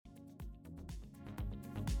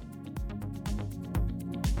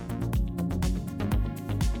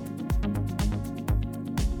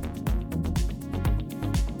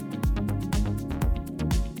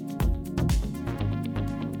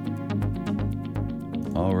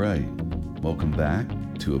All right, welcome back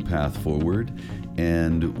to A Path Forward,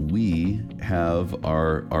 and we have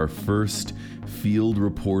our first field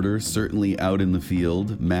reporter, certainly out in the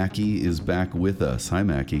field. Mackie is back with us. Hi,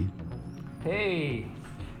 Mackie. Hey.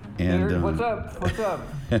 And what's up? What's up?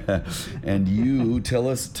 and you tell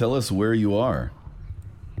us where you are.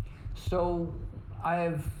 So,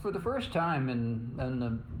 I've for the first time in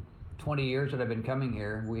the 20 years that I've been coming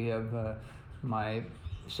here, we have my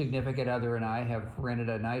significant other and I have rented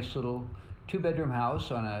a nice little 2-bedroom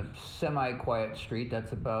house on a semi-quiet street.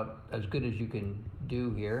 That's about as good as you can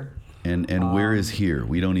do here. And where is here?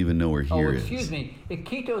 We don't even know where here is. Excuse me.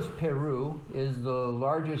 Iquitos, Peru is the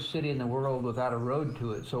largest city in the world without a road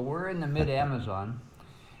to it. So we're in the mid-Amazon,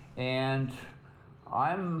 and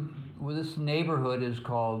this neighborhood is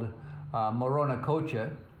called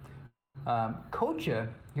Morona-Cocha. Cocha,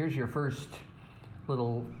 here's your first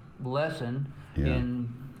little lesson in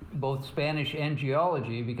both Spanish and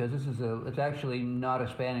geology, because it's actually not a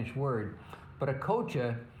Spanish word, but a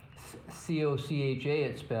cocha, C-O-C-H-A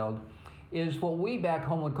it's spelled, is what we back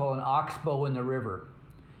home would call an oxbow in the river.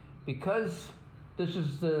 Because this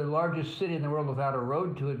is the largest city in the world without a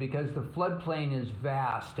road to it, because the floodplain is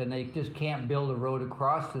vast and they just can't build a road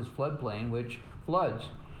across this floodplain, which floods.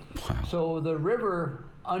 Wow. So the river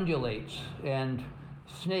undulates and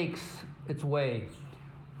snakes its way.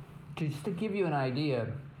 Just to give you an idea,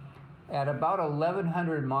 at about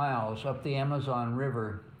 1,100 miles up the Amazon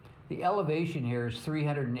River, the elevation here is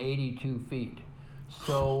 382 feet.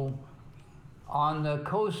 So on the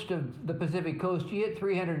coast of the Pacific coast, you hit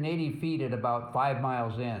 380 feet at about 5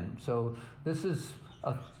 miles in. So this is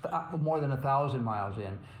more than 1,000 miles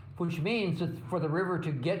in, which means that for the river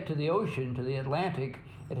to get to the ocean, to the Atlantic,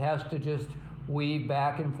 it has to just weave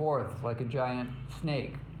back and forth like a giant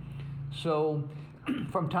snake. So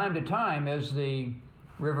from time to time, as the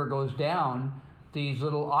river goes down, these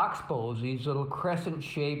little oxbows, these little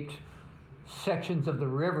crescent-shaped sections of the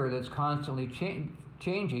river that's constantly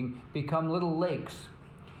changing, become little lakes.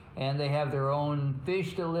 And they have their own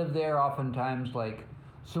fish that live there, oftentimes like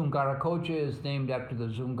Zungaracocha is named after the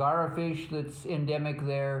Zungara fish that's endemic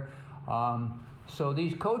there. So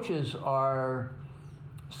these coaches are,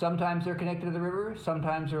 sometimes they're connected to the river,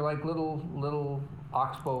 sometimes they're like little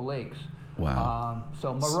oxbow lakes. Wow.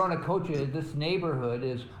 So Morona-Cocha, this neighborhood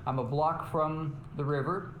is, I'm a block from the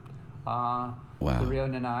river, Wow. the Rio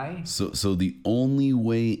Nanay. So the only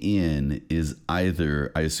way in is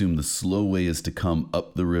either, I assume the slow way is to come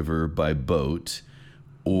up the river by boat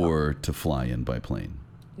or to fly in by plane.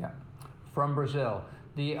 Yeah, from Brazil.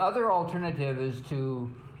 The other alternative is to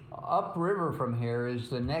upriver from here is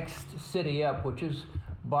the next city up, which is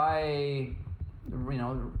by,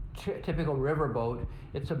 typical riverboat.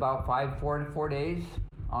 It's about 4 days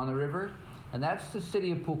on the river, and that's the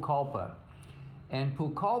city of Pucallpa. And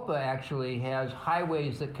Pucallpa actually has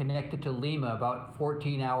highways that connect it to Lima, about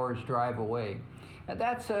 14 hours drive away. And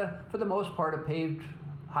that's, for the most part, a paved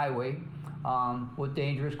highway with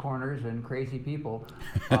dangerous corners and crazy people,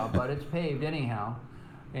 but it's paved anyhow.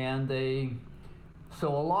 And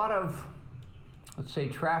so a lot of, let's say,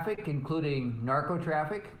 traffic, including narco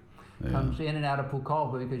traffic, comes in and out of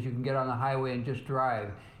Pucallpa because you can get on the highway and just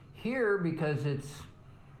drive. Here, because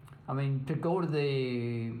to go to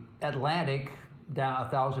the Atlantic down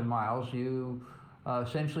 1,000 miles, you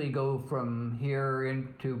essentially go from here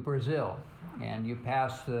into Brazil, and you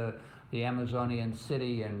pass the Amazonian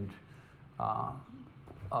city and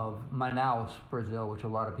of Manaus, Brazil, which a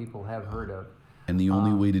lot of people have heard of. And the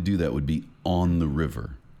only way to do that would be on the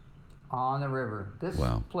river. On the river. This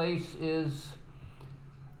place is,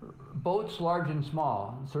 boats large and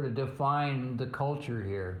small sort of define the culture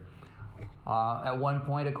here. At one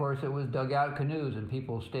point, of course, it was dugout canoes and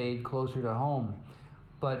people stayed closer to home.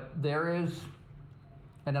 But there is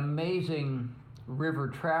an amazing river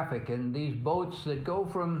traffic, and these boats that go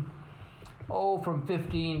from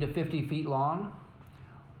 15 to 50 feet long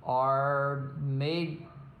are made,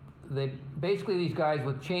 basically these guys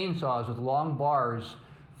with chainsaws, with long bars,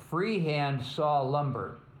 freehand saw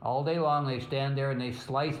lumber. All day long they stand there and they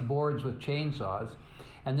slice boards with chainsaws,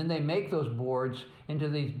 and then they make those boards into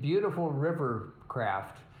these beautiful river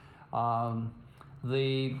craft.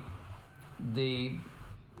 The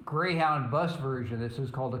Greyhound bus version, this is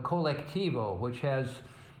called a Colectivo, which has,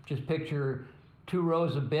 just picture 2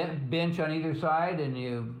 rows of bench on either side, and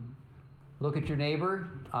you look at your neighbor.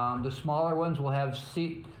 The smaller ones will have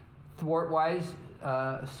thwartwise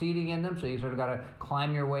seating in them, so you sort of got to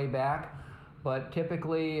climb your way back. But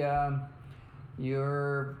typically,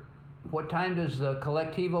 what time does the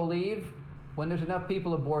Colectivo leave? when there's enough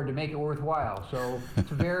people aboard to make it worthwhile. So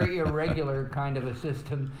it's a very irregular kind of a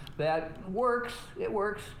system that works. It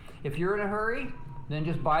works. If you're in a hurry, then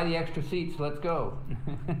just buy the extra seats. Let's go.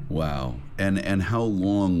 Wow. And how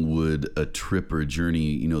long would a trip or a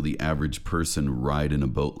journey, the average person ride in a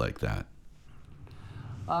boat like that?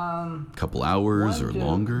 Couple hours or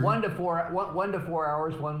longer? 1 to 4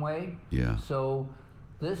 hours one way. Yeah. So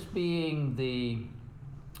this being the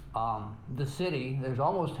city, there's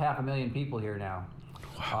almost 500,000 people here now.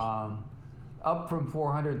 Wow. Up from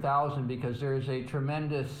 400,000 because there's a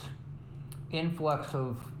tremendous influx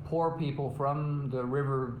of poor people from the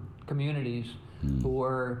river communities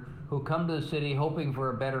who come to the city hoping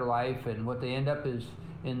for a better life, and what they end up is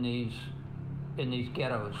in these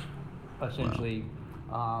ghettos, essentially.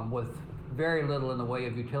 Wow. With very little in the way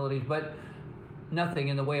of utilities, but nothing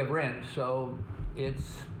in the way of rent. So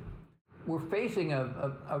we're facing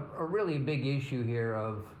a really big issue here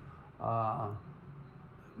of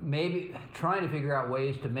maybe trying to figure out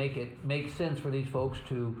ways to make sense for these folks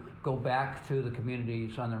to go back to the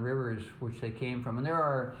communities on the rivers which they came from. And there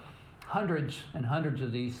are hundreds and hundreds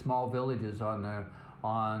of these small villages on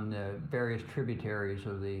the various tributaries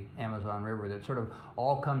of the Amazon River that sort of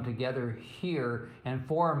all come together here and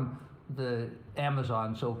form the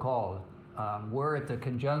Amazon, so-called. We're at the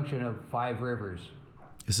conjunction of 5 rivers.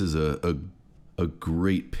 This is a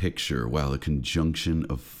great picture. Wow, the conjunction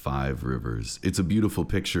of 5 rivers. It's a beautiful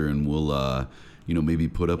picture, and we'll maybe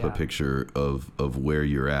put up a picture of where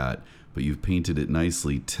you're at. But you've painted it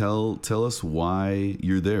nicely. Tell us why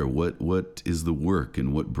you're there. What is the work,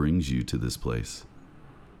 and what brings you to this place?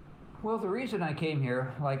 Well, the reason I came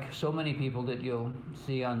here, like so many people that you'll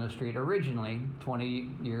see on the street originally 20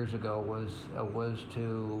 years ago, was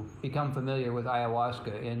to become familiar with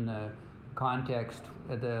ayahuasca in the context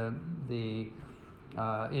of the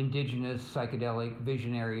indigenous psychedelic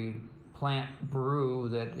visionary plant brew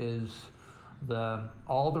that is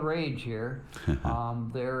all the rage here.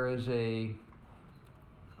 There is a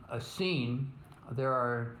scene. There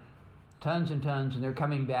are tons and tons, and they're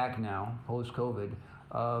coming back now post-COVID.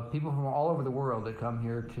 People from all over the world that come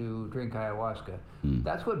here to drink ayahuasca.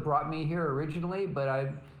 That's what brought me here originally, but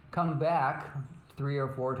I've come back 3 or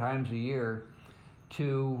 4 times a year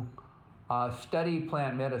to study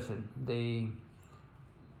plant medicine, the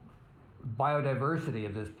biodiversity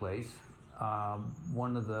of this place.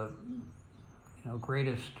 One of the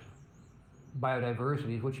greatest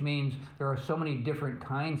biodiversities, which means there are so many different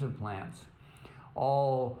kinds of plants,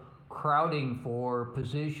 all crowding for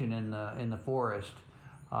position in the forest.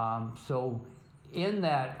 So in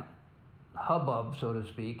that hubbub, so to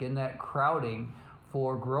speak, in that crowding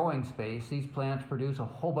for growing space, these plants produce a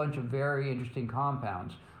whole bunch of very interesting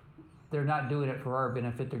compounds. They're not doing it for our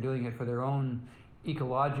benefit, they're doing it for their own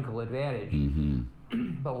ecological advantage.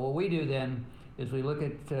 Mm-hmm. But what we do then is we look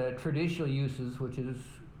at traditional uses, which is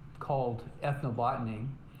called ethnobotany.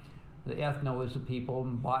 The ethno is the people,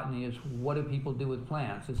 and botany is what do people do with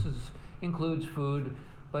plants. This includes food,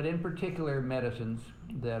 but in particular medicines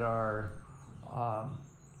that are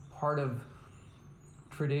part of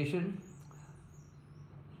tradition.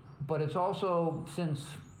 But it's also, since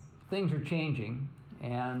things are changing,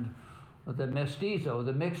 and the mestizo,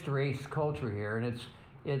 the mixed race culture here, and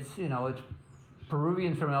it's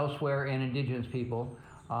Peruvians from elsewhere and indigenous people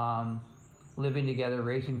living together,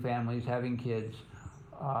 raising families, having kids.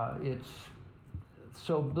 It's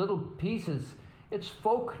so little pieces. It's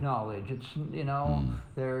folk knowledge. It's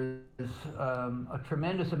there's a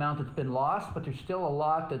tremendous amount that's been lost, but there's still a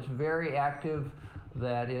lot that's very active.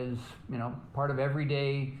 That is part of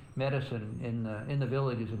everyday medicine in the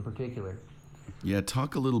villages in particular. Yeah,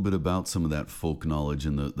 talk a little bit about some of that folk knowledge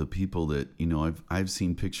and the people that I've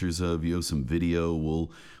seen pictures of. Some video.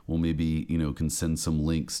 We'll maybe can send some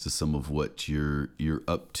links to some of what you're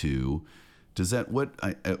up to. Does that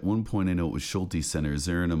at one point I know it was Schulte Center. Is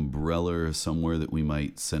there an umbrella somewhere that we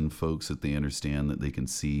might send folks that they understand that they can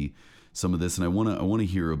see some of this? And I want to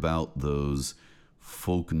hear about those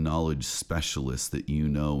folk knowledge specialists that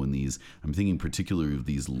in these. I'm thinking particularly of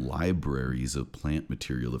these libraries of plant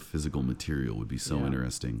material, of physical material would be so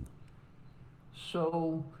interesting.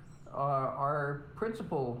 So our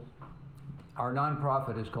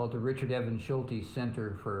nonprofit is called the Richard Evans Schulte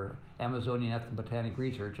Center for Amazonian Ethnobotanic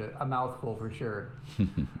Research, a mouthful for sure.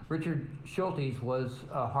 Richard Schulte was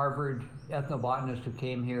a Harvard ethnobotanist who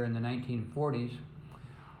came here in the 1940s.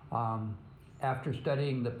 After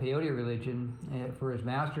studying the peyote religion for his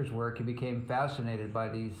master's work, he became fascinated by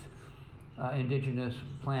these indigenous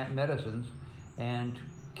plant medicines and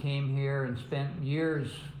came here and spent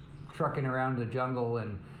years trucking around the jungle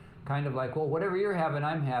and kind of like, well, whatever you're having,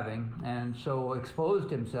 I'm having, and so exposed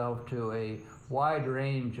himself to a wide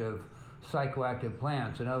range of psychoactive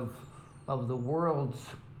plants. And of the world's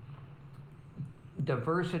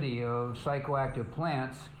diversity of psychoactive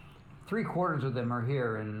plants, 3/4 of them are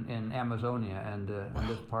here in Amazonia and in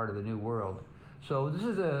this part of the New World. So this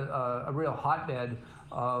is a real hotbed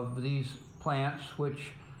of these plants,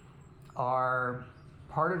 which are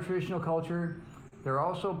part of traditional culture. They're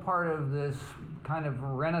also part of this kind of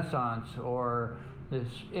renaissance, or this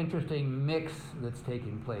interesting mix that's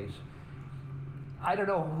taking place. I don't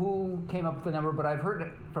know who came up with the number, but I've heard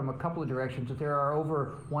it from a couple of directions that there are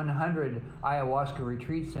over 100 ayahuasca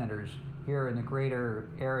retreat centers here in the greater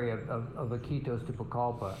area of Iquitos to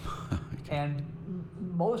Pucallpa. And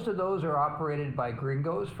most of those are operated by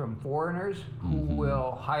gringos, from foreigners who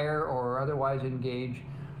will hire or otherwise engage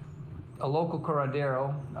a local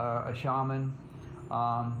curandero, a shaman,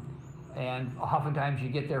 and oftentimes you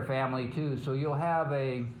get their family too. So you'll have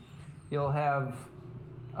a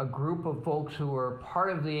group of folks who are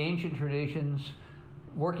part of the ancient traditions,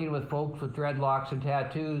 working with folks with dreadlocks and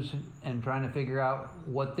tattoos and trying to figure out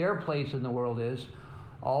what their place in the world is,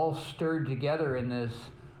 all stirred together in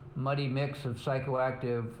this muddy mix of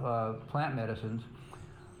psychoactive plant medicines.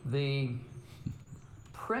 The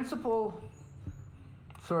principal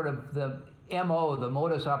sort of the MO, the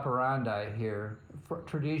modus operandi here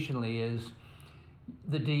traditionally is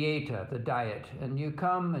the dieta, the diet. And you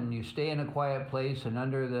come and you stay in a quiet place, and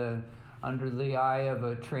under the eye of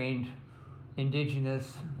a trained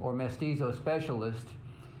indigenous or mestizo specialist,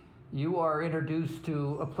 you are introduced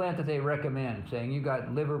to a plant that they recommend, saying you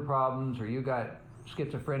got liver problems, or you got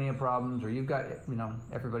schizophrenia problems, or you've got,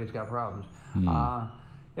 everybody's got problems.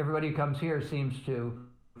 Everybody who comes here seems to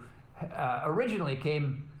originally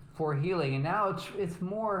came for healing, and now it's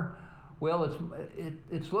more, well,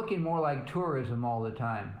 it's looking more like tourism all the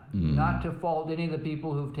time. Not to fault any of the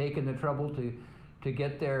people who've taken the trouble to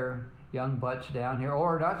get their young butts down here,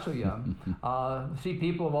 or not so young. See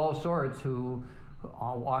people of all sorts who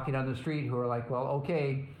are walking on the street who are like, well,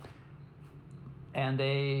 okay, and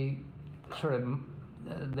they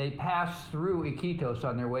pass through Iquitos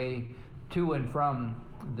on their way to and from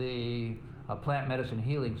the plant medicine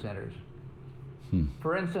healing centers.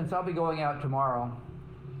 For instance, I'll be going out tomorrow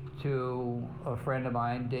to a friend of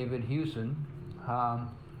mine, David Hewson.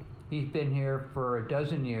 He's been here for a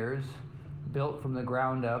dozen years, built from the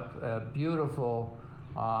ground up a beautiful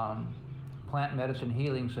plant medicine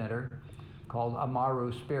healing center called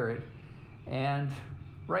Amaru Spirit. And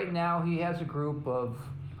right now he has a group of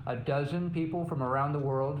a dozen people from around the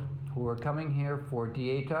world who are coming here for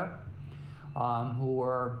dieta,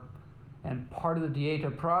 and part of the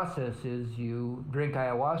dieta process is you drink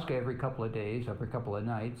ayahuasca every couple of days, every couple of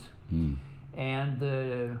nights. And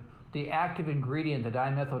the active ingredient, the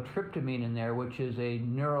dimethyltryptamine in there, which is a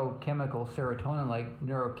neurochemical, serotonin-like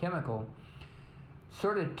neurochemical,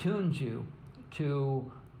 sort of tunes you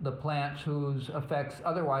to the plants whose effects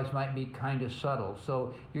otherwise might be kind of subtle.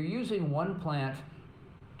 So you're using one plant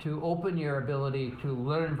to open your ability to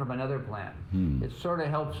learn from another plant. It sort of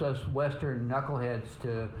helps us Western knuckleheads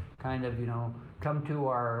to kind of, come to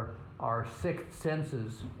our sixth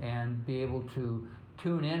senses and be able to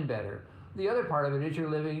tune in better. The other part of it is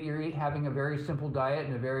you're having a very simple diet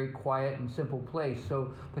in a very quiet and simple place.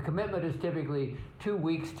 So the commitment is typically 2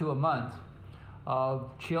 weeks to a month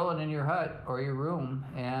of chilling in your hut or your room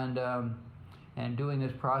and doing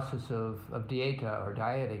this process of dieta, or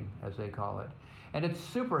dieting as they call it. And it's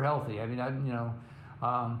super healthy. I mean,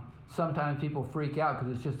 sometimes people freak out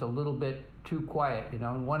because it's just a little bit too quiet,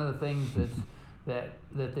 And one of the things that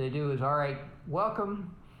they do is, all right,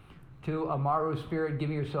 welcome to Amaru Spirit, give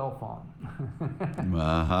me your cell phone.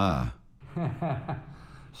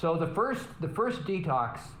 So the first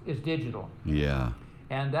detox is digital. Yeah.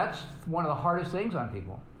 And that's one of the hardest things on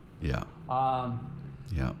people. Yeah.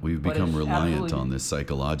 We've become reliant on this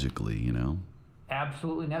psychologically,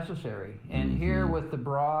 Absolutely necessary. And here with the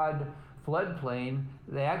broad floodplain,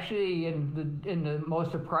 they actually, in the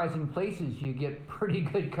most surprising places, you get pretty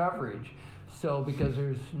good coverage. So because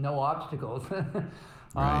there's no obstacles.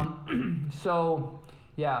 Right. So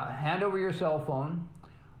yeah, hand over your cell phone,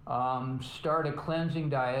 start a cleansing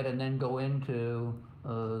diet, and then go into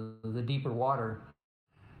the deeper water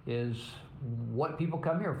is what people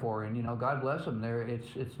come here for. And God bless them.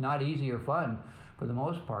 It's not easy or fun for the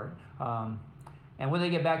most part. And when they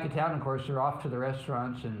get back to town, of course, they're off to the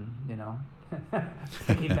restaurants and,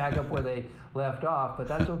 picking back up where they left off. But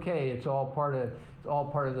that's okay. It's all part of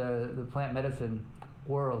the plant medicine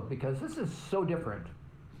world, because this is so different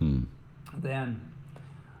than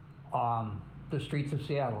the streets of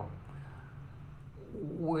Seattle.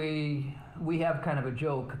 we have kind of a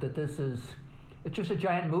joke that it's just a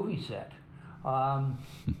giant movie set.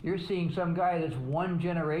 You're seeing some guy that's one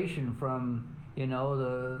generation from, you know,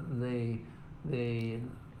 the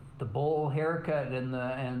bowl haircut and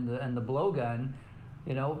the blowgun,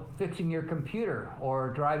 you know, fixing your computer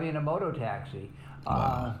or driving a moto taxi.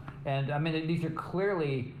 Wow. And I mean, these are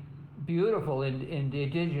clearly beautiful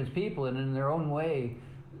indigenous people, and in their own way,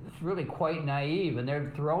 it's really quite naive, and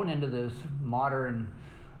they're thrown into this modern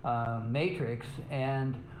matrix,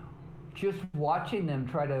 and just watching them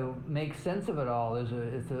try to make sense of it all as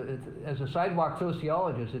a sidewalk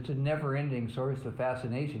sociologist, it's a never-ending source of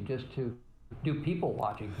fascination just to do people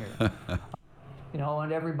watching here. You know,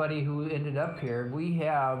 and everybody who ended up here, we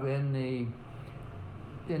have in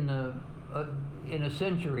a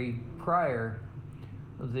century prior,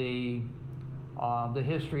 the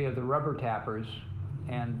history of the rubber tappers,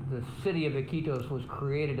 and the city of Iquitos was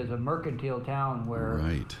created as a mercantile town where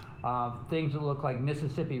Right. Things that look like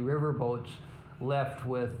Mississippi river boats left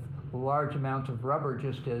with large amounts of rubber,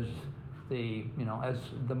 just as as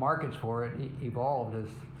the markets for it evolved, as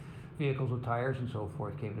vehicles with tires and so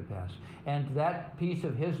forth came to pass. And that piece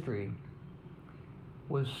of history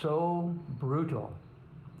was so brutal.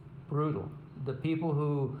 The people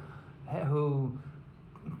who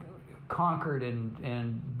conquered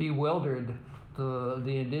and bewildered the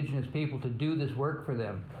indigenous people to do this work for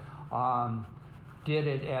them, did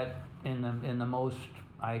it in the most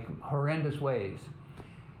horrendous ways.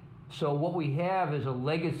 So what we have is a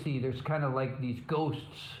legacy. There's kind of like these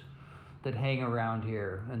ghosts that hang around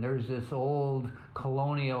here, and there's this old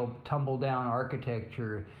colonial tumble-down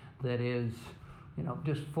architecture that is, you know,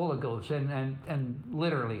 just full of ghosts, and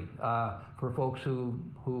literally for folks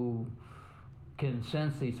who can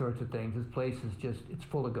sense these sorts of things, this place is it's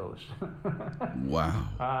full of ghosts.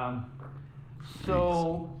 Wow.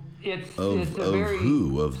 So it's a very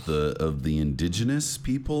of the indigenous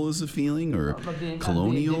people is a feeling, or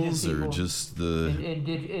colonials, or just the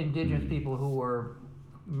indigenous people who were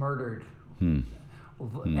murdered and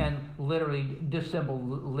literally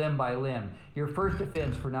disassembled limb by limb. Your first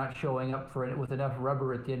offense for not showing up for it with enough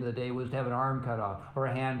rubber at the end of the day was to have an arm cut off or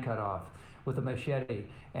a hand cut off with a machete,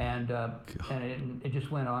 and it just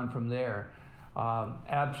went on from there.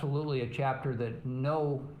 Absolutely a chapter that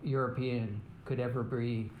no European could ever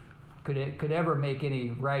make any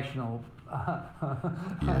rational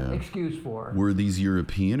excuse for. Were these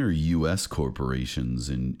European or U.S. corporations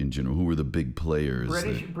in general? Who were the big players?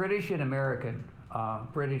 British and American.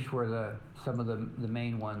 British were some of the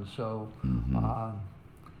main ones. So,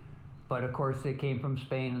 but of course they came from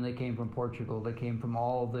Spain, and they came from Portugal. They came from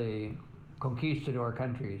all the conquistador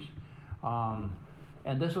countries,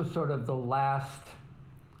 and this was sort of the last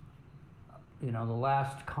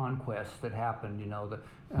conquest that happened. You know, the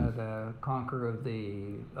conquer of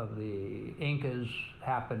the Incas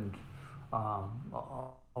happened,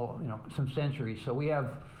 some centuries. So we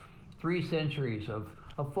have 3 centuries of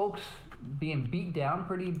folks being beat down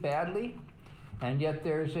pretty badly, and yet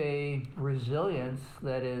there's a resilience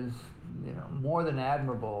that is, you know, more than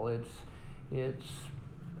admirable. It's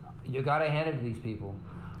you got to hand it to these people.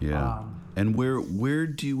 Yeah. And where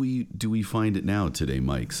do we find it now today,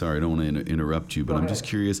 Mike? Sorry, I don't want to interrupt you, but I'm just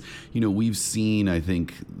curious. You know, we've seen, I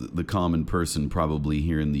think, the common person probably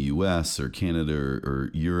here in the U.S. or Canada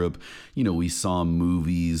or Europe, you know, we saw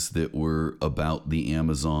movies that were about the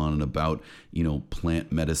Amazon and about, you know,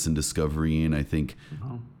 plant medicine discovery, and I think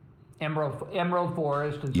Emerald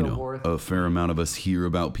Forest and so forth. A fair amount of us hear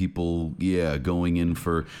about people, going in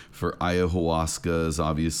for ayahuasca is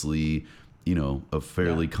obviously, you know, a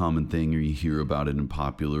fairly common thing, or you hear about it in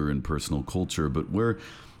popular and personal culture. But where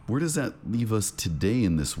does that leave us today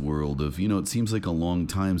in this world of, you know, it seems like a long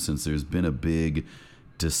time since there's been a big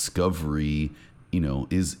discovery. You know,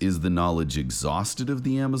 is the knowledge exhausted of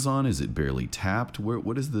the Amazon? Is it barely tapped?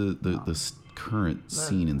 What is the current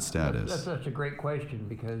scene and status? That's such a great question,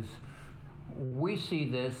 because we see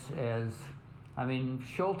this as, I mean,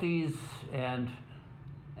 Schultes and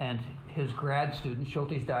his grad student.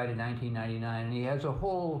 Schultes died in 1999, and he has a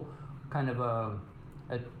whole kind of a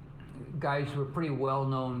guys who are pretty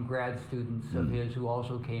well-known grad students of his who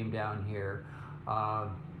also came down here.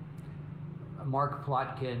 Mark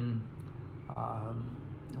Plotkin,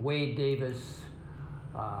 Wade Davis,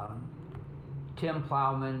 Tim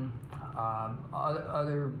Plowman,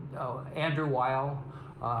 Andrew Weil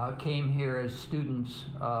came here as students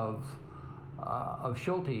of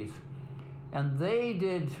Schultes, and they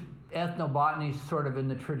did ethnobotany sort of in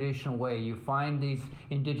the traditional way. You find these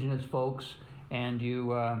indigenous folks, and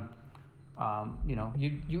you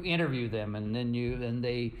you interview them, and then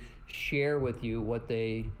they share with you what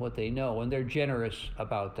they know, and they're generous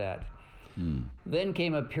about that. Then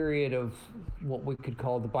came a period of what we could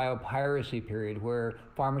call the biopiracy period, where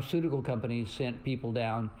pharmaceutical companies sent people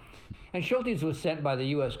down, and Schultes was sent by the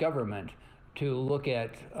U.S. government to look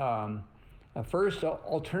at first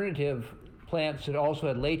alternative plants that also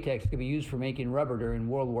had latex could be used for making rubber during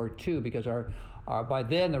World War II, because by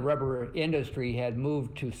then the rubber industry had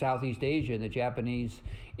moved to Southeast Asia, and the Japanese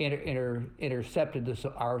intercepted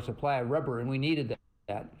our supply of rubber, and we needed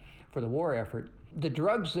that for the war effort. The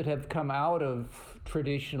drugs that have come out of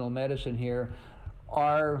traditional medicine here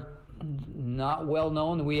are not well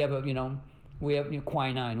known. We have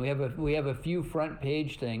quinine. We have a few front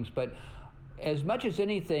page things, but as much as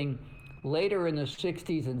anything, later in the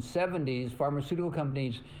 60s and 70s, pharmaceutical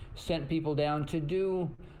companies sent people down to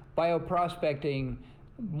do bioprospecting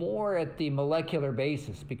more at the molecular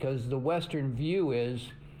basis, because the Western view is,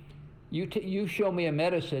 you show me a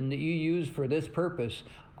medicine that you use for this purpose,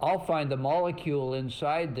 I'll find the molecule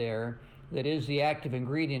inside there that is the active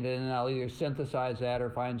ingredient, and then I'll either synthesize that or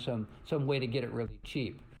find some way to get it really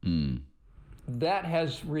cheap. That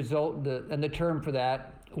has resulted, and the term for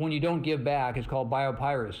that, when you don't give back, is called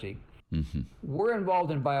biopiracy. We're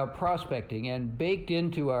involved in bioprospecting, and baked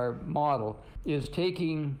into our model is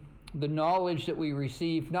taking the knowledge that we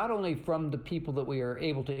receive not only from the people that we are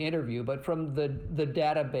able to interview, but from the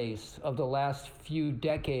database of the last few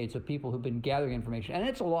decades of people who've been gathering information. And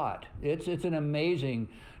it's a lot. It's an amazing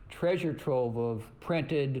treasure trove of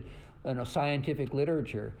printed scientific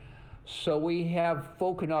literature. So we have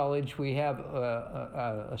folk knowledge, we have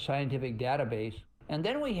a scientific database. And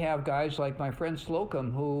then we have guys like my friend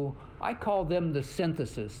Slocum, who I call them the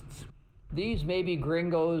synthesists. These may be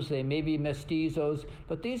gringos, they may be mestizos,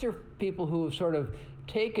 but these are people who have sort of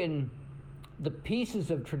taken the pieces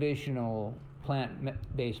of traditional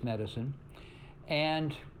plant-based medicine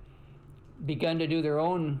and begun to do their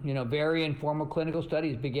own, very informal clinical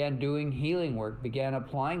studies, began doing healing work, began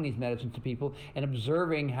applying these medicines to people and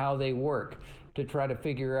observing how they work to try to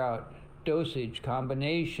figure out dosage,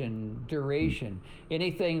 combination, duration,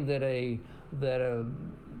 anything that a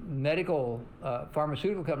medical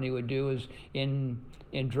pharmaceutical company would do is in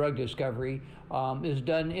drug discovery is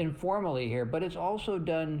done informally here, but it's also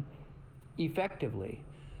done effectively.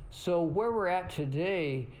 So where we're at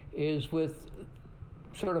today is with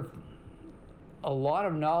sort of a lot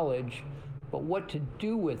of knowledge, but what to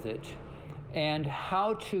do with it and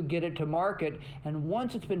how to get it to market, and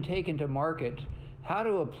once it's been taken to market, how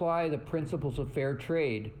to apply the principles of fair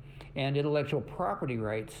trade and intellectual property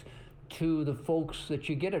rights to the folks that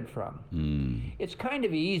you get it from. It's kind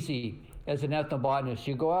of easy as an ethnobotanist.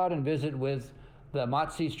 You go out and visit with the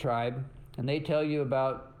Matsis tribe, and they tell you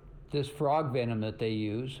about this frog venom that they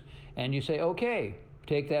use, and you say, okay,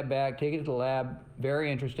 take that back, take it to the lab,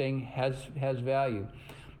 very interesting, has value.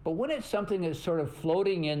 But when it's something that's sort of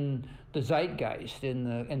floating in the zeitgeist,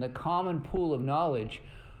 in the common pool of knowledge,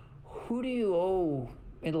 who do you owe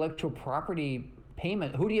intellectual property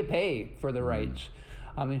payment? Who do you pay for the rights?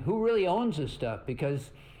 I mean, who really owns this stuff?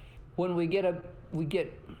 Because when we get,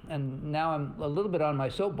 and now I'm a little bit on my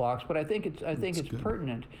soapbox, but I think it's good.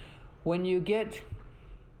 Pertinent. When you get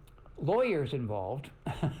lawyers involved,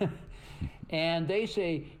 and they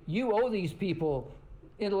say, you owe these people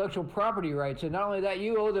intellectual property rights, and not only that,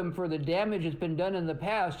 you owe them for the damage that's been done in the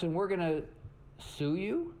past, and we're going to sue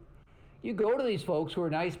you? You go to these folks who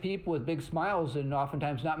are nice people with big smiles and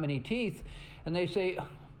oftentimes not many teeth, and they say,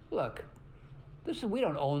 look, we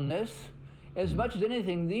don't own this. As much as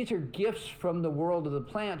anything, these are gifts from the world of the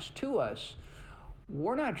plants to us.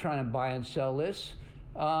 We're not trying to buy and sell this.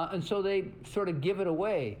 And so they sort of give it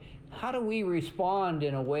away. How do we respond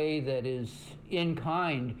in a way that is in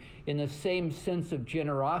kind, in the same sense of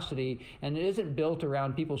generosity, and it isn't built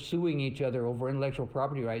around people suing each other over intellectual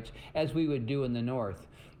property rights as we would do in the North?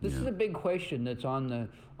 This is a big question that's on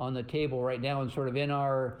the table right now and sort of in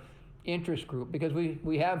our interest group, because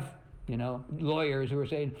we have lawyers who are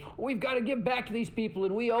saying, we've got to give back to these people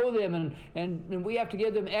and we owe them and we have to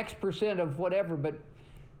give them X% of whatever. But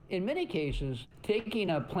in many cases, taking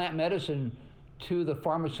a plant medicine to the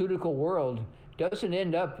pharmaceutical world doesn't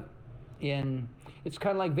end up it's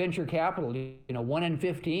kind of like venture capital. 1 in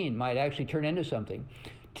 15 might actually turn into something.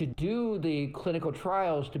 To do the clinical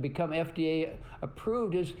trials to become FDA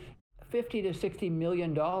approved is $50 to $60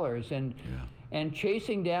 million, and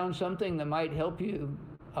chasing down something that might help you,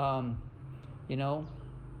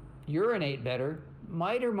 urinate better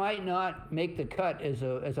might or might not make the cut as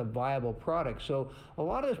a viable product. So a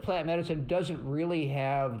lot of this plant medicine doesn't really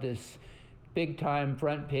have this big time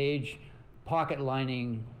front page pocket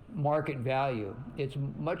lining market value. It's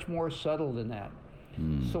much more subtle than that.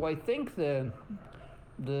 So I think the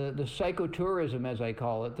psychotourism, as I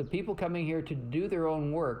call it, the people coming here to do their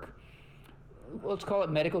own work, let's call it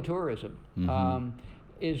medical tourism,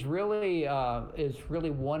 is really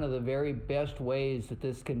one of the very best ways that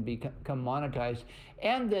this can become monetized,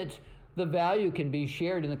 and that the value can be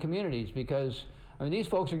shared in the communities, because I mean, these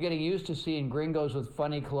folks are getting used to seeing gringos with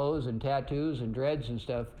funny clothes and tattoos and dreads and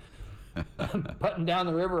stuff putting down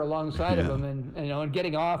the river alongside of them, and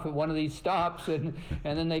getting off at one of these stops, and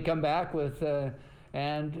then they come back with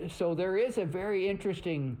and so there is a very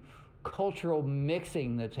interesting cultural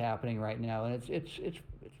mixing that's happening right now, and it's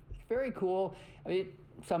very cool. I mean,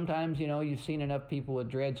 sometimes you've seen enough people with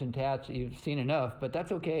dreads and tats, you've seen enough, but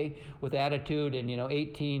that's okay, with attitude and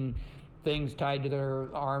 18 things tied to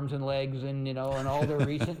their arms and legs, and and all their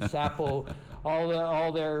recent sapo,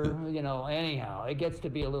 all their anyhow, it gets to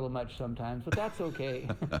be a little much sometimes, but that's okay.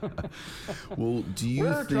 Well, do you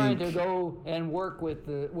We're trying to go and work with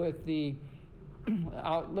the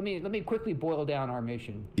let me quickly boil down our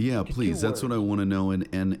mission. Yeah, please. That's what I want to know.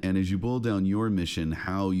 And as you boil down your mission,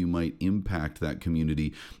 how you might impact that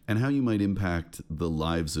community and how you might impact the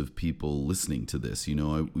lives of people listening to this.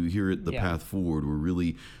 We here at the Path Forward, we're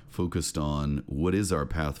really focused on what is our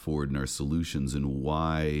path forward and our solutions, and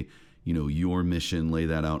why, your mission, lay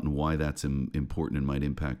that out, and why that's important and might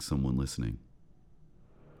impact someone listening.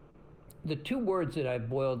 The two words that I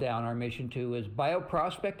boiled down our mission to is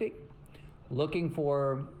bioprospecting, looking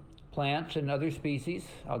for plants and other species.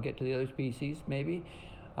 I'll get to the other species maybe,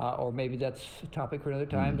 or maybe that's a topic for another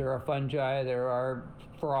time. There are fungi, there are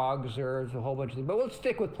frogs, there's a whole bunch of things, but we'll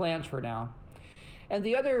stick with plants for now. And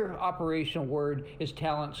the other operational word is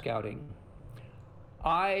talent scouting.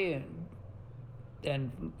 I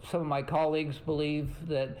and some of my colleagues believe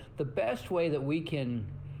that the best way that we can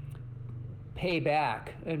pay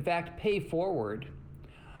back, in fact pay forward,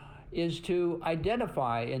 is to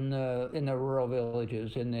identify in the rural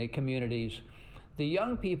villages, in the communities, the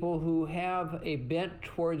young people who have a bent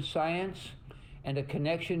towards science and a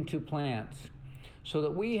connection to plants, so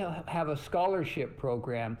that we have a scholarship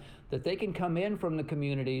program that they can come in from the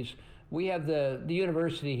communities. We have the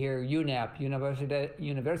university here, UNAP,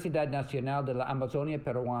 Universidad Nacional de la Amazonia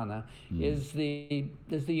Peruana, is the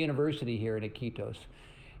university here in Iquitos,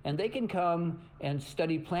 and they can come and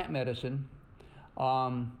study plant medicine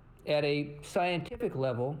at a scientific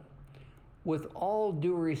level, with all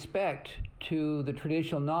due respect to the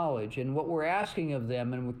traditional knowledge. And what we're asking of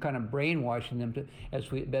them, and we're kind of brainwashing them as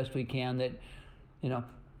best we can, that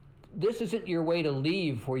this isn't your way to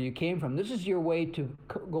leave where you came from. This is your way to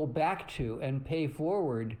go back to and pay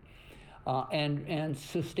forward, and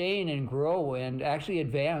sustain and grow and actually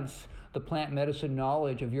advance the plant medicine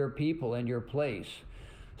knowledge of your people and your place.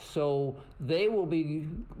 So they will be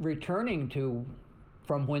returning to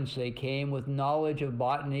from whence they came, with knowledge of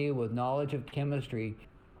botany, with knowledge of chemistry.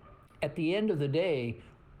 At the end of the day,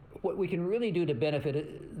 what we can really do to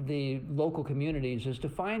benefit the local communities is to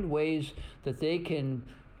find ways that they can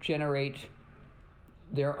generate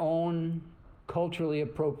their own culturally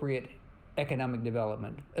appropriate economic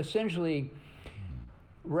development. Essentially,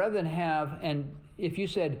 rather than have, and if you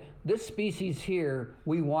said, this species here,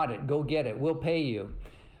 we want it, go get it, we'll pay you,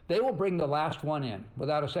 they will bring the last one in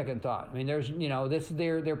without a second thought. I mean, there's,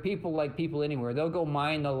 they're people like people anywhere. They'll go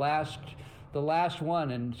mine the last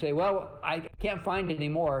one and say, well, I can't find any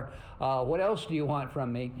more. What else do you want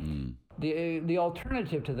from me? The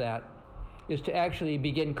alternative to that is to actually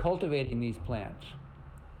begin cultivating these plants.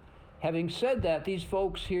 Having said that, these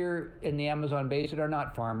folks here in the Amazon basin are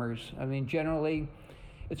not farmers. I mean, generally,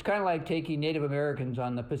 it's kind of like taking Native Americans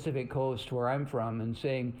on the Pacific coast where I'm from and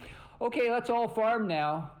saying, okay, let's all farm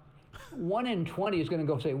now. 1 in 20 is going to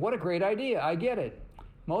go say, what a great idea, I get it.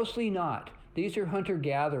 Mostly not. These are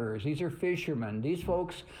hunter-gatherers, these are fishermen. These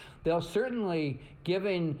folks, they'll certainly,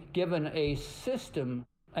 given a system,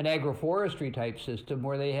 an agroforestry type system,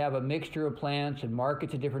 where they have a mixture of plants and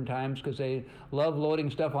markets at different times because they love loading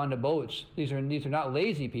stuff onto boats. These are not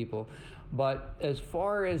lazy people. But as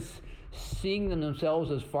far as seeing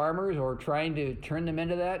themselves as farmers or trying to turn them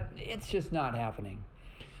into that, it's just not happening.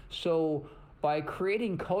 So by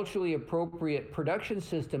creating culturally appropriate production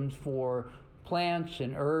systems for plants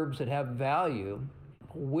and herbs that have value,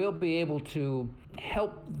 we'll be able to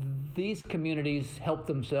help these communities help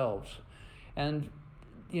themselves. And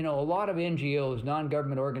a lot of NGOs,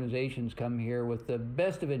 non-government organizations, come here with the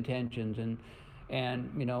best of intentions and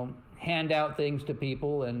hand out things to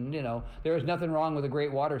people, and there is nothing wrong with a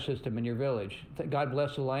great water system in your village. God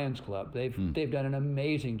bless the Lions Club. They've done an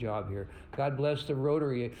amazing job here. God bless the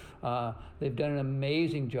Rotary. They've done an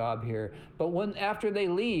amazing job here. But after they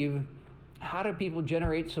leave, how do people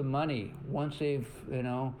generate some money once they've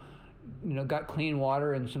got clean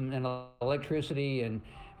water and electricity, and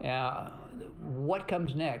what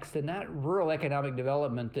comes next? And that rural economic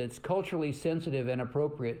development that's culturally sensitive and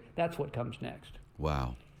appropriate, that's what comes next.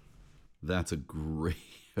 Wow. That's a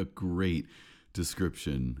great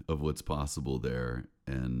description of what's possible there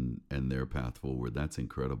and their path forward. That's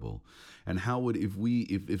incredible. And how would,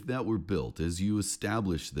 if that were built, as you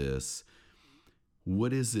establish this,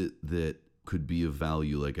 what is it that could be of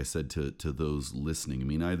value, like I said, to those listening? I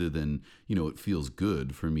mean, either than, it feels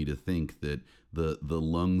good for me to think that the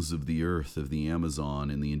lungs of the earth, of the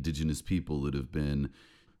Amazon, and the indigenous people that have been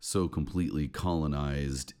so completely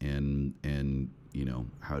colonized and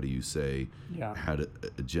how do you say, had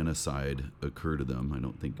a genocide occur to them. I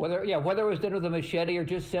don't think whether it was done with a machete or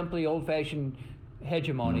just simply old-fashioned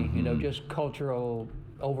hegemony, just cultural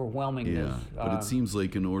overwhelmingness. Yeah, but it seems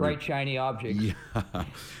like in order, bright shiny objects. Yeah,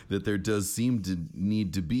 that there does seem to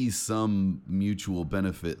need to be some mutual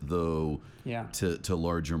benefit, though. Yeah. To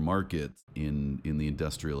larger markets in the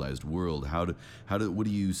industrialized world. What do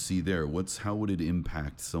you see there? How would it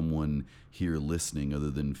impact someone here listening, other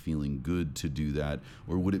than feeling good to do that,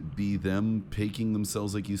 or would it be them taking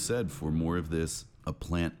themselves, like you said, for more of this a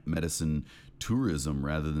plant medicine tourism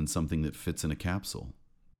rather than something that fits in a capsule?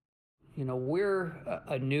 We're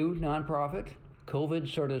a new nonprofit.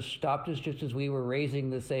 COVID sort of stopped us just as we were raising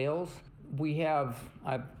the sails. We have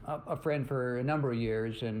a friend for a number of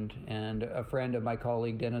years, and a friend of my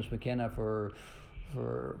colleague Dennis McKenna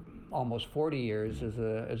for almost 40 years is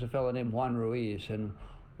a fellow named Juan Ruiz. And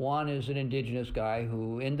Juan is an indigenous guy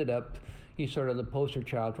who he's sort of the poster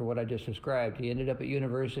child for what I just described. He ended up at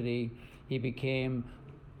university. He became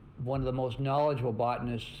one of the most knowledgeable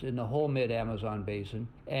botanists in the whole mid-Amazon basin.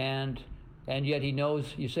 And yet he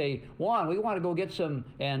knows, you say, Juan, we want to go get some,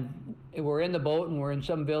 and we're in the boat and we're in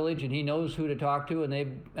some village, and he knows who to talk to, and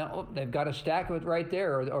they've got a stack of it right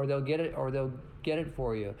there, or they'll get it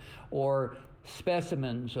for you, or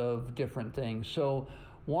specimens of different things. So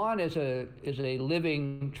Juan is a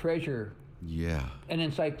living treasure, an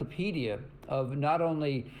encyclopedia of not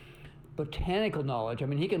only botanical knowledge. I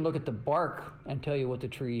mean, he can look at the bark and tell you what the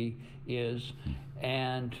tree is,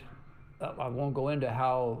 and I won't go into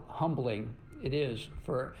how humbling it is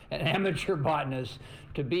for an amateur botanist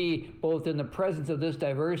to be both in the presence of this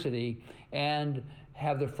diversity and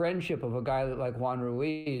have the friendship of a guy like Juan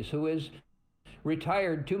Ruiz, who is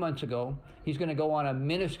retired 2 months ago. He's going to go on a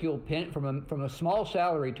minuscule from a small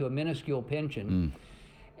salary to a minuscule pension.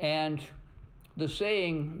 And the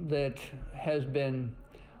saying that has been,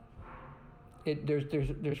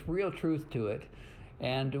 there's real truth to it,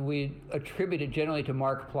 and we attribute it generally to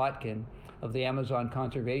Mark Plotkin of the Amazon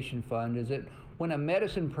Conservation Fund, is that when a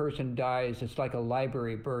medicine person dies, it's like a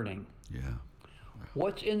library burning. Yeah.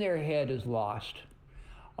 What's in their head is lost.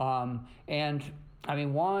 And I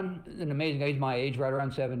mean, Juan, an amazing guy, he's my age, right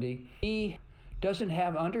around 70. He doesn't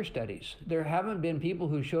have understudies. There haven't been people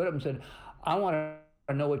who showed up and said, I want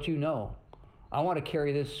to know what you know. I want to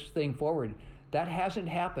carry this thing forward. That hasn't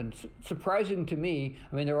happened. Surprising to me.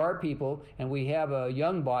 I mean, there are people, and we have a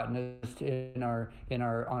young botanist on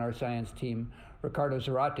our science team, Ricardo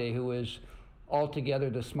Zarate, who is altogether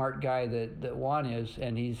the smart guy that Juan is,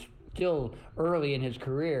 and he's still early in his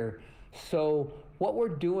career. So what we're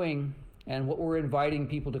doing and what we're inviting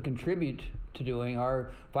people to contribute to doing,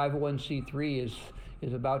 our 501c3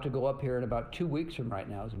 is about to go up here in about 2 weeks from right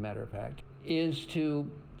now, as a matter of fact, is to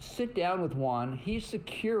sit down with Juan. He's the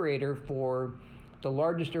curator for the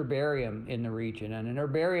largest herbarium in the region, and an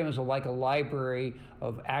herbarium is like a library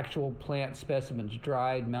of actual plant specimens,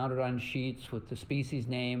 dried, mounted on sheets with the species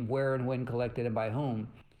name, where and when collected, and by whom.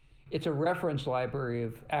 It's a reference library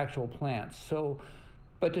of actual plants. So,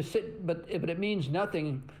 but it means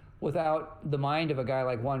nothing without the mind of a guy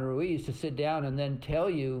like Juan Ruiz to sit down and then tell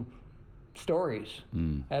you stories.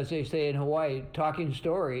 As they say in Hawaii, talking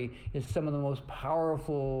story is some of the most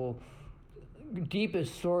powerful,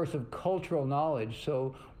 deepest source of cultural knowledge.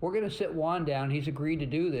 So we're going to sit Juan down. He's agreed to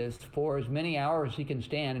do this for as many hours as he can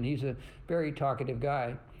stand, and he's a very talkative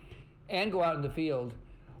guy, and go out in the field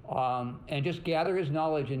and just gather his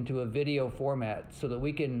knowledge into a video format so that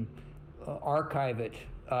we can archive it,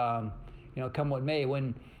 come what may.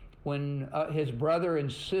 When his brother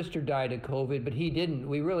and sister died of COVID, but he didn't,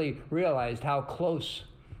 we really realized how close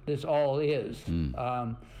this all is.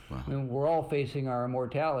 Wow. I mean, we're all facing our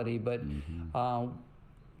immortality, but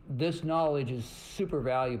this knowledge is super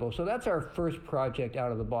valuable. So that's our first project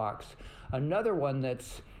out of the box. Another one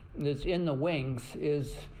that's in the wings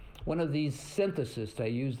is one of these synthesists. I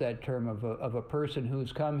use that term of a person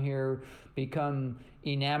who's come here, become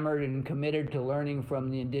enamored and committed to learning from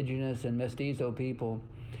the indigenous and mestizo people.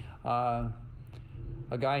 A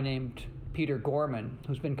guy named Peter Gorman,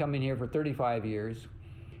 who's been coming here for 35 years.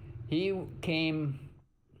 He came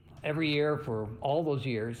every year for all those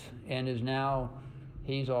years and is now,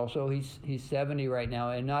 he's 70 right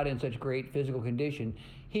now and not in such great physical condition.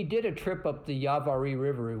 He did a trip up the Yavari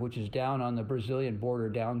River, which is down on the Brazilian border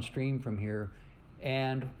downstream from here.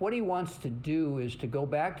 And what he wants to do is to go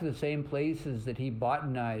back to the same places that he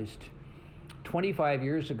botanized 25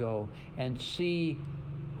 years ago and see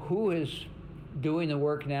who is doing the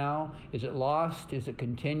work now. Is it lost? Is it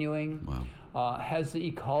continuing? Wow. Has the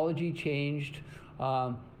ecology changed?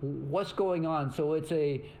 What's going on? So it's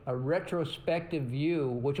a retrospective view,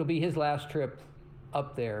 which will be his last trip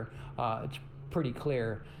up there. It's pretty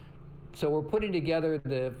clear. So we're putting together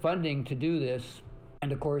the funding to do this,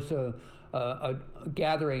 and of course a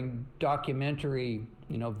gathering documentary,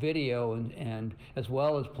 video and as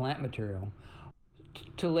well as plant material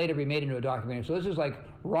to later be made into a documentary. So this is like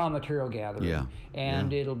raw material gathering. Yeah.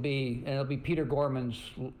 And it'll be Peter Gorman's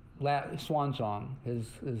swan song,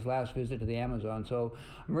 his last visit to the Amazon. So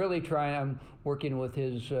I'm working with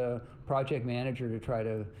his project manager to try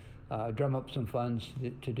to drum up some funds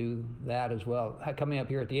to do that as well. Coming up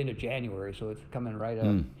here at the end of January, so it's coming right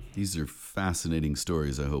up. These are fascinating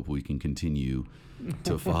stories. I hope we can continue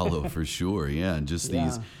to follow for sure. Yeah, and just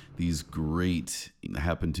these great,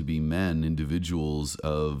 happen to be individuals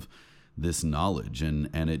of this knowledge, and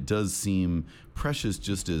it does seem precious,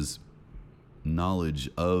 just as knowledge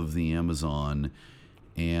of the Amazon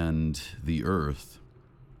and the earth.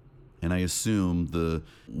 And I assume the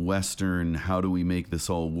Western, how do we make this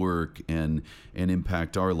all work and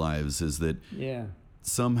impact our lives, is that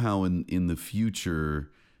somehow in the future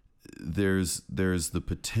there's the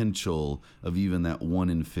potential of even that 1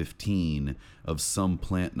 in 15 of some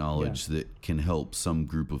plant knowledge that can help some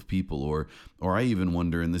group of people, or I even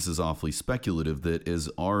wonder, and this is awfully speculative, that as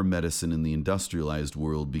our medicine in the industrialized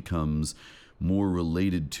world becomes more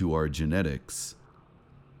related to our genetics,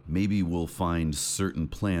 maybe we'll find certain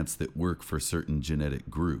plants that work for certain genetic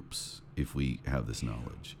groups if we have this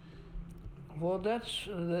knowledge. Well, that's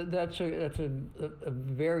a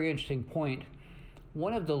very interesting point.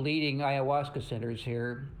 One of the leading ayahuasca centers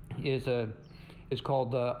here is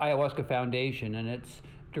called the Ayahuasca Foundation, and its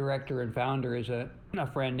director and founder is a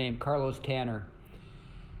friend named Carlos Tanner.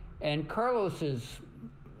 And Carlos is,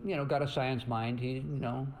 got a science mind.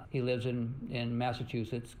 He lives in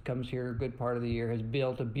Massachusetts, comes here a good part of the year, has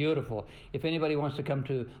built a beautiful, if anybody wants to come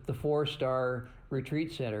to the 4-star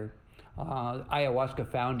retreat center, Ayahuasca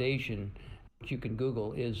Foundation, which you can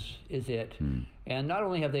Google, is it. And not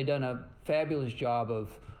only have they done a fabulous job of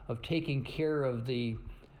taking care of the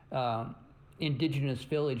indigenous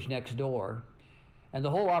village next door, and the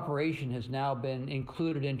whole operation has now been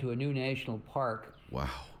included into a new national park.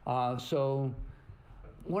 Wow. So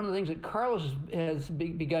one of the things that Carlos has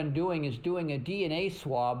begun doing is doing a DNA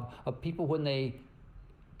swab of people when they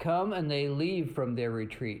come and they leave from their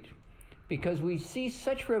retreat, because we see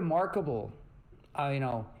such remarkable,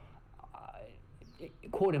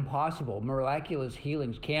 quote, impossible, miraculous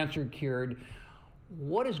healings, cancer cured.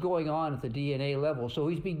 What is going on at the DNA level? So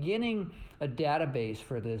he's beginning a database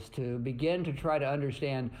for this to begin to try to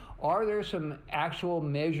understand, are there some actual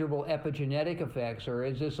measurable epigenetic effects, or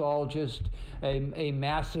is this all just a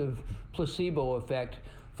massive placebo effect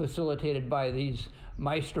facilitated by these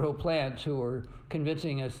maestro plants who are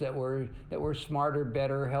convincing us that we're smarter,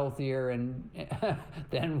 better, healthier, and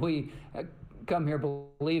than we come here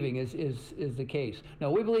believing is the case.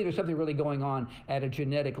 No, we believe there's something really going on at a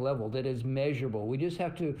genetic level that is measurable. We just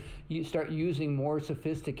have to start using more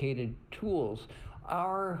sophisticated tools.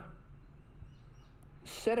 Our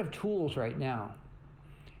set of tools right now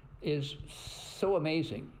is so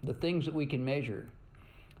amazing, the things that we can measure.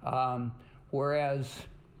 Whereas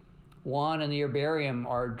Juan and the herbarium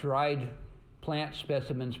are dried plant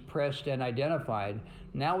specimens pressed and identified,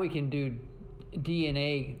 now we can do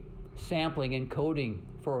DNA sampling and coding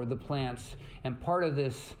for the plants. And part of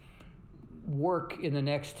this work in the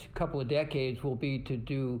next couple of decades will be to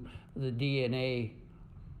do the DNA.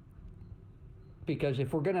 Because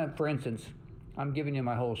if we're gonna, for instance, I'm giving you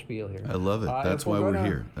my whole spiel here. I love it. That's why we're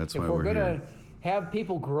here. That's why we're here. If we're gonna have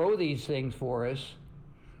people grow these things for us,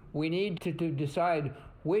 we need to decide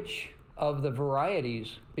which of the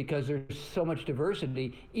varieties, because there's so much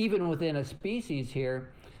diversity, even within a species here,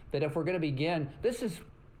 that if we're gonna begin, this is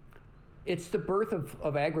it's the birth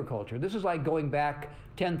of agriculture. This is like going back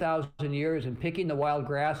 10,000 years and picking the wild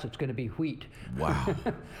grass that's going to be wheat. Wow.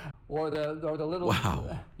 or the little.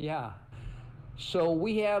 Wow. Yeah. So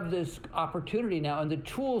we have this opportunity now, and the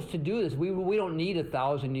tools to do this. We don't need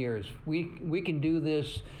 1,000 years. We can do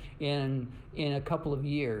this in a couple of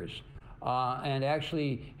years, and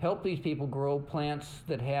actually help these people grow plants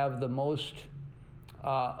that have the most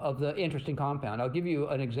of the interesting compound. I'll give you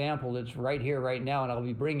an example that's right here, right now, and I'll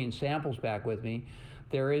be bringing samples back with me.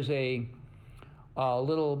 There is a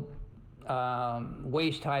little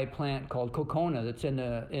waist-high plant called cocona that's in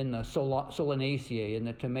the Solanaceae, in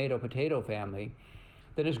the tomato potato family,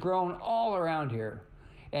 that is grown all around here.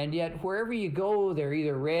 And yet wherever you go, they're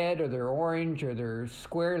either red or they're orange or they're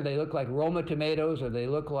square. They look like Roma tomatoes, or they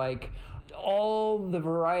look like all the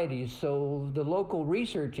varieties. So the local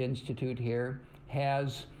research institute here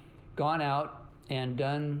has gone out and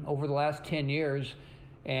done, over the last 10 years,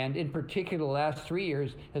 and in particular the last 3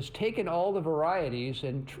 years, has taken all the varieties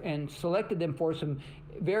and selected them for some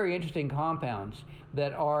very interesting compounds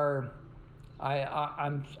that are,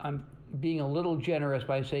 I'm being a little generous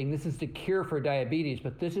by saying this is the cure for diabetes,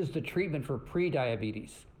 but this is the treatment for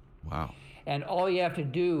pre-diabetes. Wow. And all you have to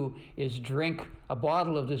do is drink a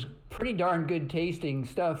bottle of this pretty darn good tasting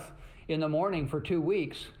stuff in the morning for 2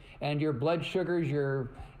 weeks, and your blood sugars are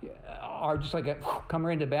just like come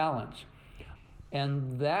into balance.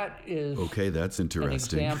 And that is okay. That's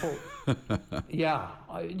interesting. An example. Yeah,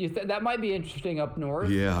 that might be interesting up north.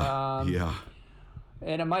 Yeah, yeah.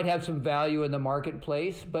 And it might have some value in the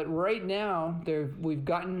marketplace. But right now, they have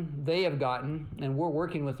gotten, and we're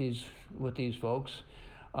working with these folks.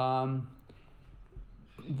 They're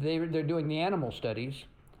doing the animal studies.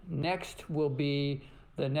 The next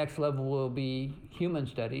level will be human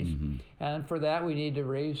studies, mm-hmm. And for that we need to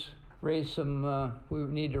raise some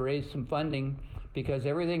funding, because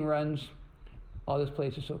everything runs. Oh, this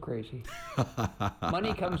place is so crazy.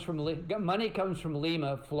 Money comes from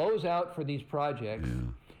Lima, flows out for these projects. Yeah.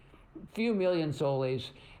 Few million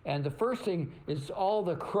soles, and the first thing is all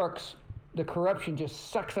the crooks, the corruption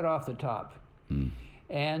just sucks it off the top. Mm.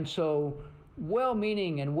 And so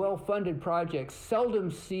well-meaning and well-funded projects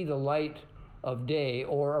seldom see the light of day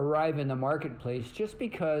or arrive in the marketplace just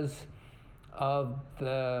because of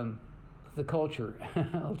the culture.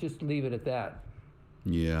 I'll just leave it at that.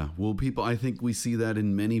 Yeah. Well, I think we see that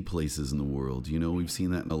in many places in the world. We've seen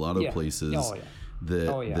that in a lot of places. Oh,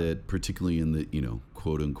 yeah. That particularly in the,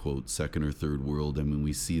 quote unquote, second or third world. I mean,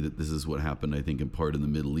 we see that this is what happened, I think, in part in the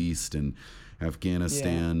Middle East and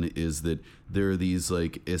Afghanistan, is that there are these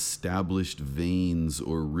like established veins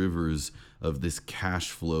or rivers of this cash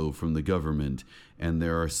flow from the government, and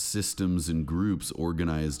there are systems and groups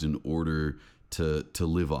organized in order to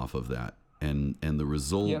live off of that, and the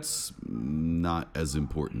results not as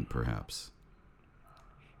important perhaps.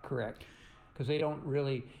 Correct, because they don't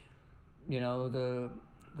really,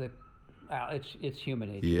 it's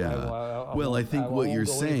human nature. Yeah. I think what you're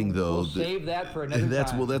saying, though, we'll save that for another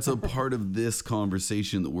time. Well, that's a part of this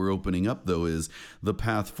conversation that we're opening up, though, is the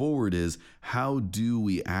path forward is how do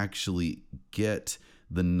we actually get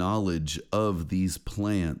the knowledge of these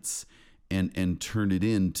plants and turn it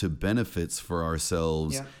into benefits for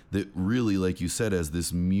ourselves that really, like you said, has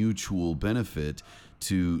this mutual benefit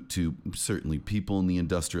to certainly people in the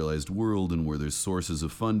industrialized world and where there's sources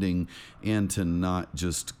of funding, and to not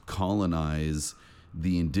just colonize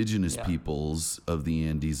the indigenous peoples of the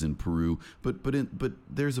Andes in Peru, but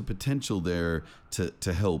there's a potential there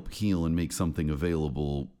to help heal and make something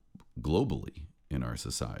available globally in our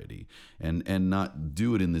society, and not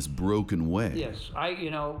do it in this broken way. Yes,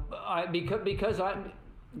 because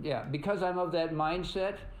I'm of that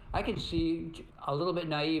mindset, I can see a little bit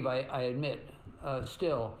naive, I admit,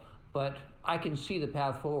 still, but I can see the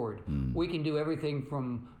path forward. We can do everything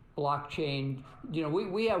from blockchain.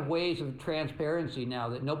 We have ways of transparency now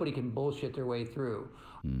that nobody can bullshit their way through.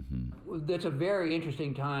 Mm-hmm. That's a very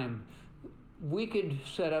interesting time. We could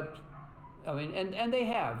set up, and they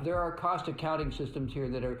have. There are cost accounting systems here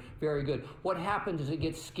that are very good. What happens is it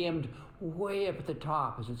gets skimmed way up at the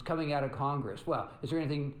top as it's coming out of Congress. Well, is there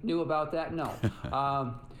anything new about that? No.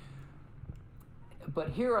 But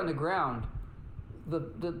here on the ground,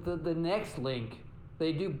 the next link,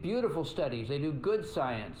 they do beautiful studies, they do good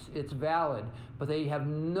science, it's valid, but they have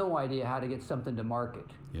no idea how to get something to market.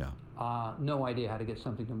 No idea how to get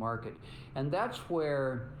something to market. And that's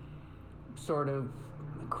where sort of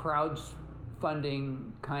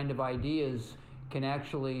crowdfunding kind of ideas can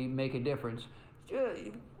actually make a difference.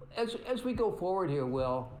 As we go forward here,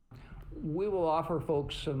 we will offer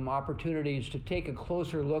folks some opportunities to take a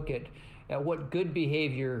closer look at what good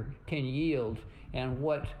behavior can yield, and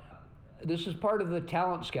what this is part of the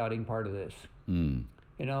talent scouting part of this. Mm.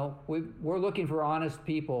 You know, we're looking for honest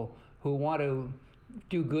people who want to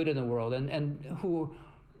do good in the world, and who,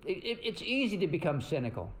 it's easy to become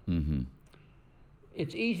cynical. Mm-hmm.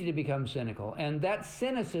 It's easy to become cynical, and that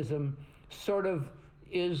cynicism sort of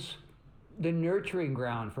is the nurturing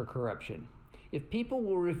ground for corruption. If people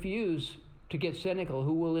will refuse to get cynical,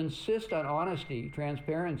 who will insist on honesty,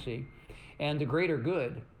 transparency, and the greater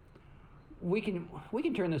good, we can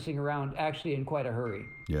turn this thing around actually in quite a hurry.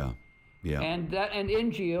 Yeah, yeah. And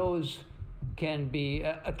NGOs can be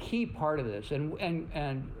a key part of this.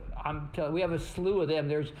 And I'm telling, we have a slew of them.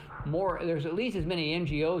 There's at least as many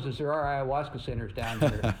NGOs as there are ayahuasca centers down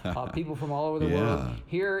here. People from all over the world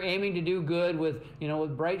here aiming to do good with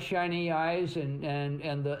bright shiny eyes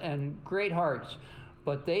and great hearts,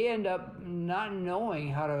 but they end up not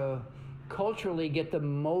knowing how to culturally get the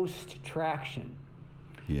most traction.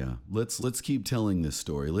 Yeah, let's keep telling this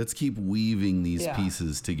story. Let's keep weaving these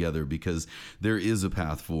pieces together, because there is a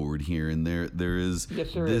path forward here, and there is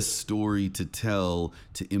this story to tell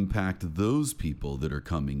to impact those people that are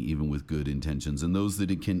coming, even with good intentions, and those that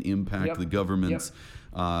it can impact the governments,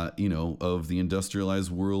 of the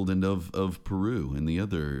industrialized world and of Peru and the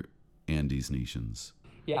other Andes nations.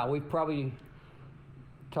 Yeah, we've probably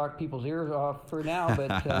talk people's ears off for now,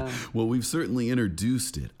 but well, we've certainly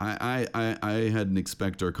introduced it. I hadn't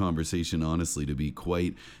expect our conversation, honestly, to be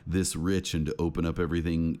quite this rich and to open up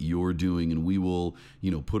everything you're doing. And we will,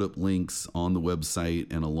 put up links on the website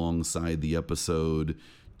and alongside the episode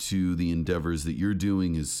to the endeavors that you're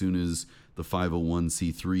doing as soon as the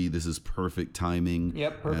 501c3. This is perfect timing.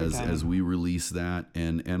 Yep, perfect timing. As we release that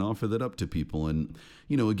and offer that up to people. And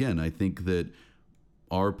again, I think that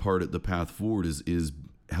our part at the path forward is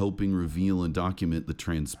helping reveal and document the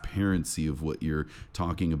transparency of what you're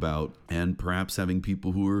talking about, and perhaps having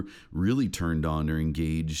people who are really turned on or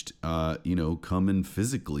engaged, come and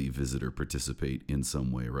physically visit or participate in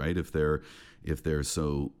some way, right? If they're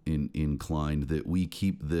so inclined, that we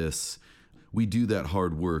do that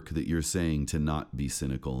hard work that you're saying to not be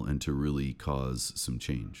cynical and to really cause some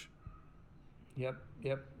change. Yep.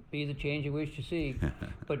 Be the change you wish to see,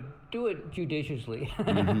 but do it judiciously.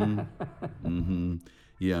 Mm-hmm.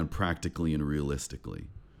 Yeah, and practically and realistically.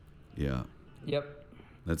 Yeah. Yep.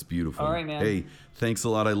 That's beautiful. All right, man. Hey, thanks a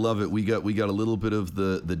lot. I love it. We got a little bit of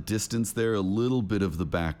the distance there, a little bit of the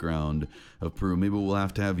background of Peru. Maybe we'll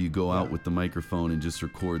have to have you go out with the microphone and just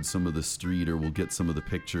record some of the street, or we'll get some of the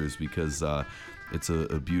pictures, because it's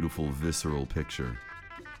a beautiful, visceral picture.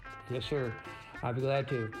 Yes, sir. I'd be glad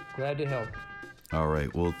to help. All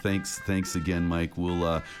right. Well, thanks again, Mike.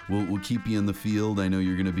 We'll keep you in the field. I know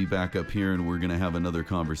you're going to be back up here, and we're going to have another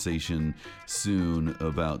conversation soon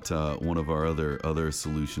about one of our other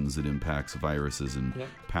solutions that impacts viruses and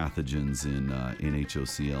pathogens in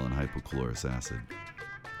HOCl and hypochlorous acid.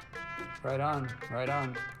 Right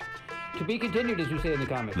on. To be continued, as we say in the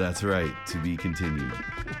comics. That's right. To be continued.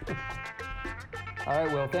 All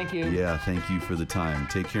right, Will. Thank you. Yeah. Thank you for the time.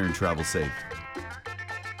 Take care and travel safe.